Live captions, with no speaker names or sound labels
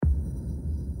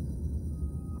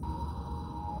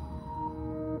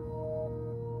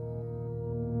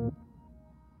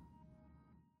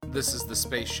This is The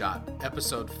Space Shot,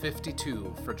 episode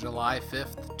 52 for July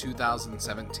 5th,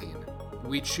 2017.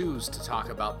 We choose to talk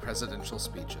about presidential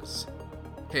speeches.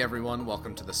 Hey everyone,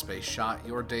 welcome to The Space Shot,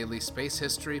 your daily space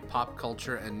history, pop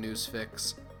culture, and news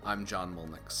fix. I'm John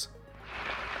Mulnix.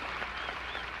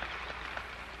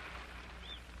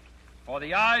 For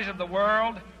the eyes of the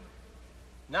world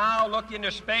now look into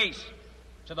space,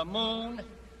 to the moon,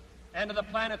 and to the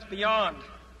planets beyond.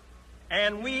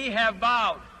 And we have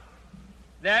vowed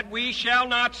that we shall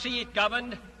not see it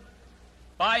governed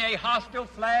by a hostile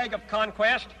flag of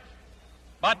conquest,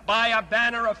 but by a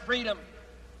banner of freedom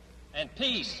and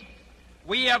peace.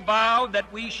 We have vowed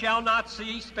that we shall not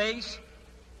see space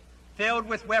filled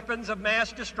with weapons of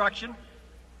mass destruction,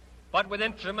 but with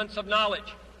instruments of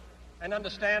knowledge and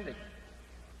understanding.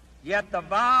 Yet the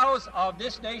vows of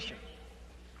this nation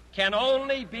can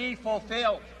only be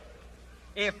fulfilled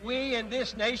if we in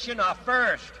this nation are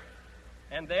first,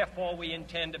 and therefore we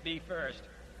intend to be first.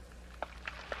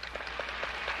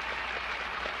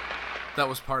 That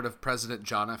was part of President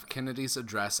John F. Kennedy's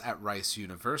address at Rice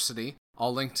University.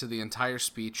 I'll link to the entire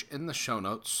speech in the show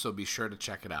notes, so be sure to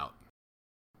check it out.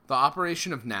 The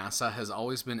operation of NASA has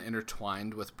always been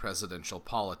intertwined with presidential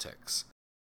politics.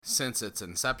 Since its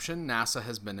inception, NASA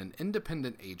has been an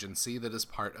independent agency that is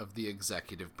part of the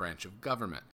executive branch of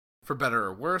government. For better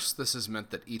or worse, this has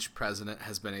meant that each president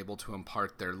has been able to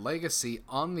impart their legacy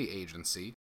on the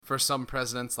agency. For some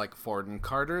presidents like Ford and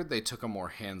Carter, they took a more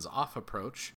hands-off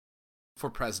approach. For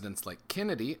presidents like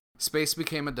Kennedy, space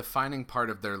became a defining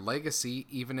part of their legacy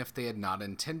even if they had not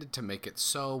intended to make it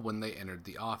so when they entered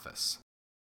the office.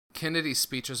 Kennedy's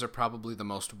speeches are probably the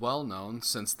most well-known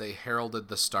since they heralded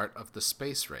the start of the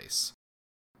space race.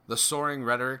 The soaring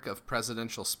rhetoric of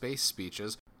presidential space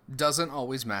speeches doesn't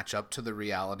always match up to the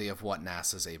reality of what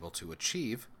NASA is able to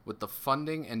achieve with the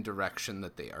funding and direction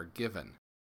that they are given.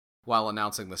 While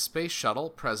announcing the space shuttle,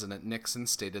 President Nixon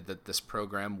stated that this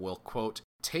program will, quote,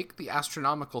 take the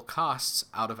astronomical costs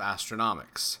out of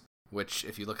astronomics, which,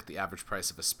 if you look at the average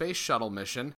price of a space shuttle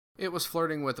mission, it was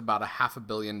flirting with about $500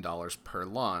 million per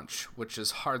launch, which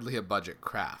is hardly a budget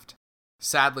craft.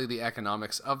 Sadly, the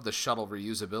economics of the shuttle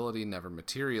reusability never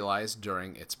materialized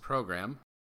during its program.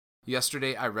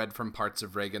 Yesterday, I read from parts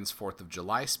of Reagan's 4th of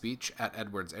July speech at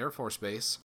Edwards Air Force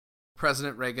Base.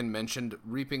 President Reagan mentioned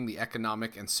reaping the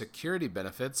economic and security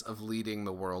benefits of leading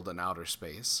the world in outer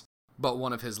space, but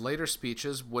one of his later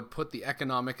speeches would put the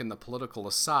economic and the political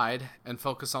aside and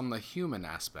focus on the human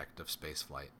aspect of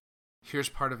spaceflight. Here's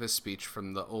part of his speech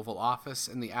from the Oval Office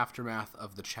in the aftermath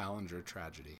of the Challenger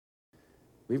tragedy.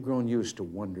 We've grown used to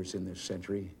wonders in this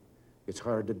century. It's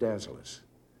hard to dazzle us.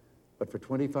 But for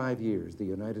 25 years, the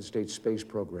United States space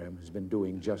program has been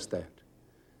doing just that.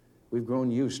 We've grown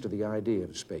used to the idea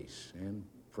of space, and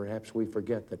perhaps we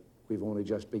forget that we've only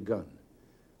just begun.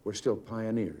 We're still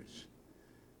pioneers.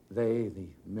 They, the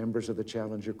members of the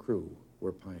Challenger crew,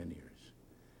 were pioneers.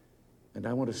 And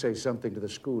I want to say something to the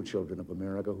school children of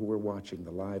America who were watching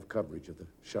the live coverage of the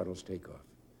shuttle's takeoff.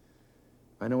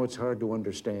 I know it's hard to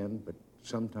understand, but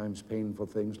sometimes painful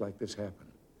things like this happen.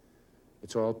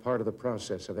 It's all part of the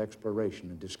process of exploration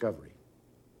and discovery.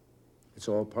 It's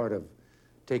all part of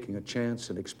taking a chance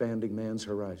and expanding man's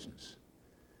horizons.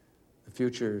 The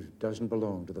future doesn't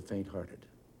belong to the faint-hearted.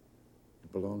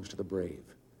 It belongs to the brave.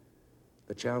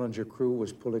 The Challenger crew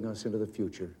was pulling us into the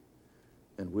future,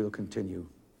 and we'll continue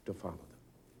to follow them.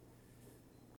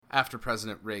 After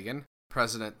President Reagan,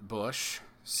 President Bush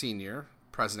Sr.,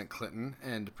 President Clinton,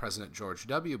 and President George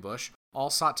W. Bush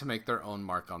all sought to make their own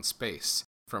mark on space.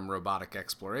 From robotic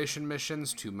exploration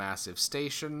missions to massive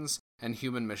stations and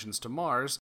human missions to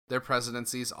Mars, their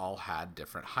presidencies all had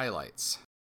different highlights.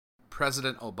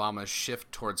 President Obama's shift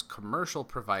towards commercial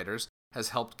providers has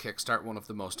helped kickstart one of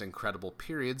the most incredible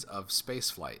periods of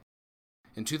spaceflight.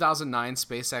 In 2009,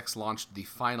 SpaceX launched the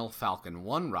final Falcon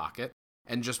 1 rocket,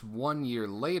 and just 1 year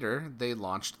later, they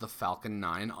launched the Falcon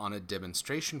 9 on a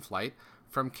demonstration flight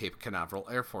from Cape Canaveral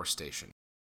Air Force Station.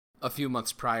 A few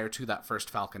months prior to that first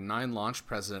Falcon 9 launch,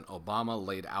 President Obama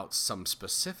laid out some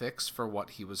specifics for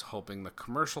what he was hoping the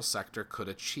commercial sector could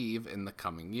achieve in the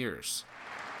coming years.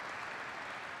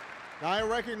 Now, I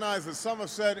recognize that some have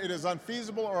said it is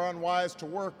unfeasible or unwise to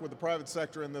work with the private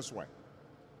sector in this way.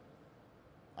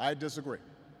 I disagree.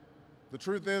 The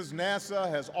truth is, NASA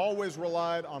has always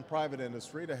relied on private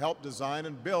industry to help design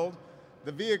and build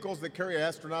the vehicles that carry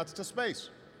astronauts to space,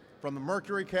 from the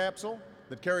Mercury capsule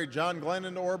that carried John Glenn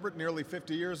into orbit nearly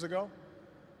 50 years ago,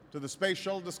 to the Space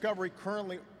Shuttle Discovery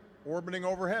currently orbiting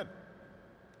overhead.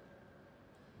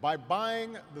 By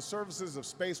buying the services of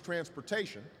space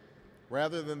transportation,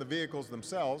 rather than the vehicles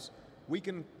themselves, we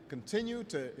can continue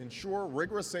to ensure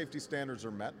rigorous safety standards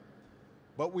are met,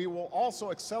 but we will also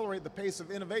accelerate the pace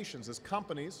of innovations as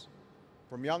companies,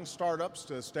 from young startups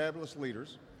to established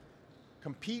leaders,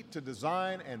 compete to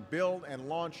design and build and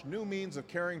launch new means of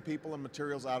carrying people and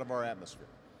materials out of our atmosphere.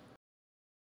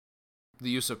 The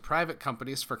use of private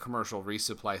companies for commercial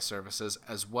resupply services,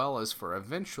 as well as for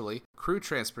eventually crew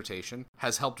transportation,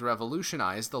 has helped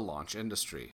revolutionize the launch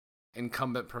industry.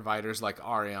 Incumbent providers like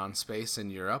Arianespace in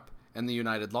Europe and the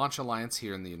United Launch Alliance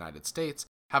here in the United States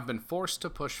have been forced to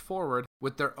push forward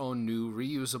with their own new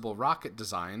reusable rocket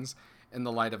designs in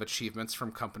the light of achievements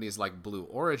from companies like Blue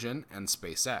Origin and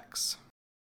SpaceX.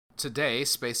 Today,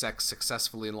 SpaceX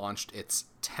successfully launched its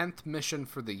 10th mission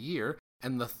for the year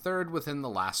and the third within the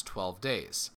last 12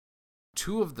 days.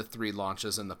 2 of the 3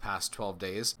 launches in the past 12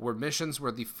 days were missions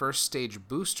where the first stage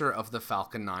booster of the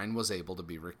Falcon 9 was able to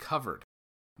be recovered.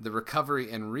 The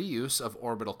recovery and reuse of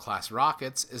orbital-class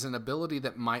rockets is an ability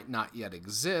that might not yet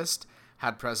exist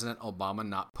had President Obama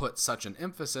not put such an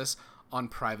emphasis on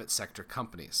private sector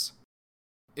companies.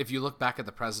 If you look back at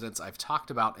the presidents I've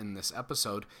talked about in this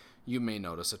episode, you may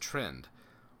notice a trend.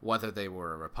 Whether they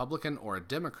were a Republican or a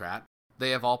Democrat,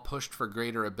 they have all pushed for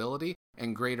greater ability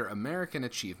and greater American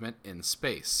achievement in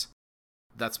space.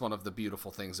 That's one of the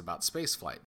beautiful things about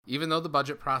spaceflight. Even though the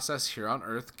budget process here on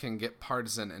Earth can get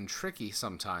partisan and tricky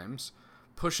sometimes,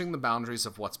 pushing the boundaries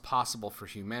of what's possible for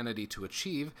humanity to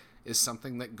achieve is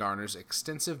something that garners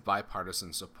extensive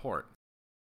bipartisan support.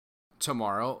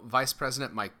 Tomorrow, Vice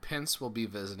President Mike Pence will be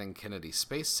visiting Kennedy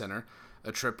Space Center,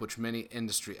 a trip which many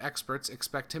industry experts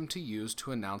expect him to use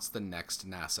to announce the next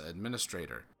NASA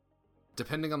administrator.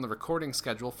 Depending on the recording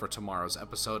schedule for tomorrow's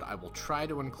episode, I will try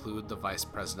to include the Vice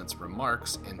President's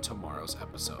remarks in tomorrow's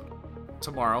episode.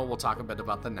 Tomorrow, we'll talk a bit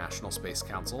about the National Space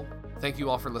Council. Thank you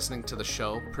all for listening to the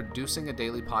show. Producing a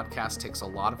daily podcast takes a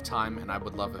lot of time, and I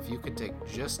would love if you could take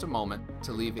just a moment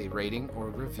to leave a rating or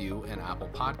review in Apple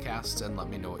Podcasts and let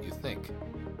me know what you think.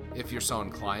 If you're so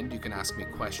inclined, you can ask me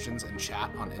questions and chat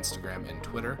on Instagram and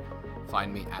Twitter.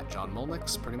 Find me at John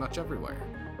Molnix pretty much everywhere.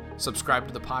 Subscribe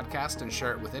to the podcast and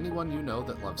share it with anyone you know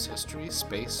that loves history,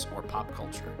 space, or pop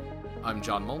culture. I'm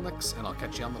John Molnix, and I'll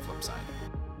catch you on the flip side.